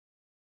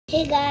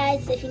Hey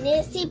guys, if you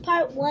didn't see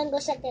part 1, go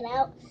check it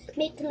out.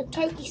 Making a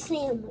turkey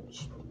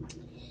sandwich.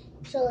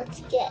 So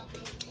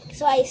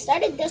so I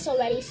started this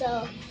already,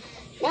 so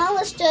now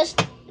let's just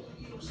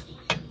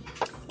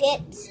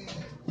get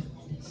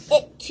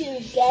it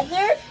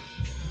together.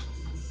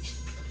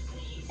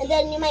 And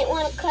then you might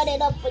want to cut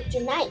it up with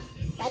your knife.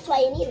 That's why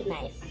you need a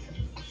knife.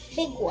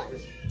 Big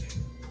one.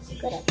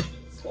 Gotta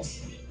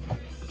twist.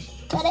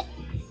 Cut it.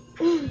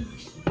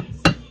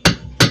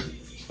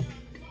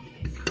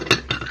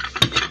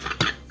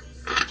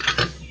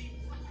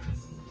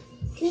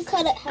 You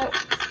cut it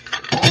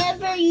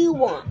however you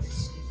want.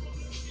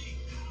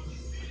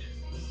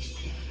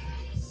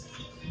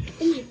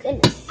 Oh my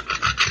goodness.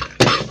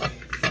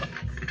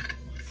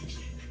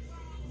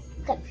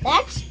 Okay,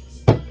 that's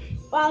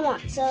what I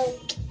want. So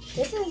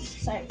this is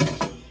sorry.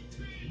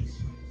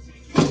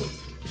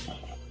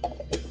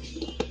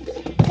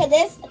 Okay,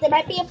 there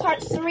might be a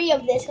part 3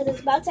 of this because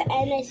it's about to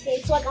end, I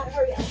think, so I gotta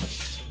hurry up.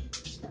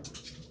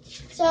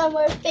 So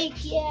we're fake,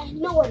 yeah.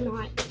 No, we're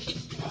not.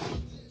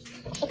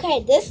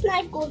 Okay, this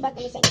knife goes back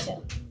in the sink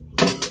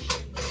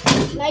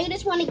too. Now you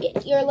just want to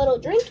get your little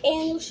drink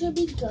and you should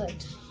be good.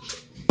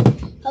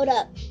 Hold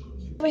up.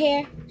 Over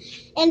here.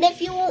 And if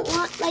you won't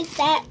want like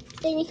that,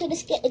 then you could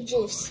just get a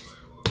juice.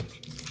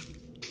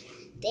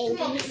 Thank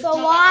you for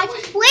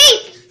watching.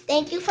 Wait!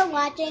 Thank you for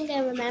watching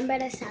and remember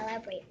to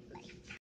celebrate.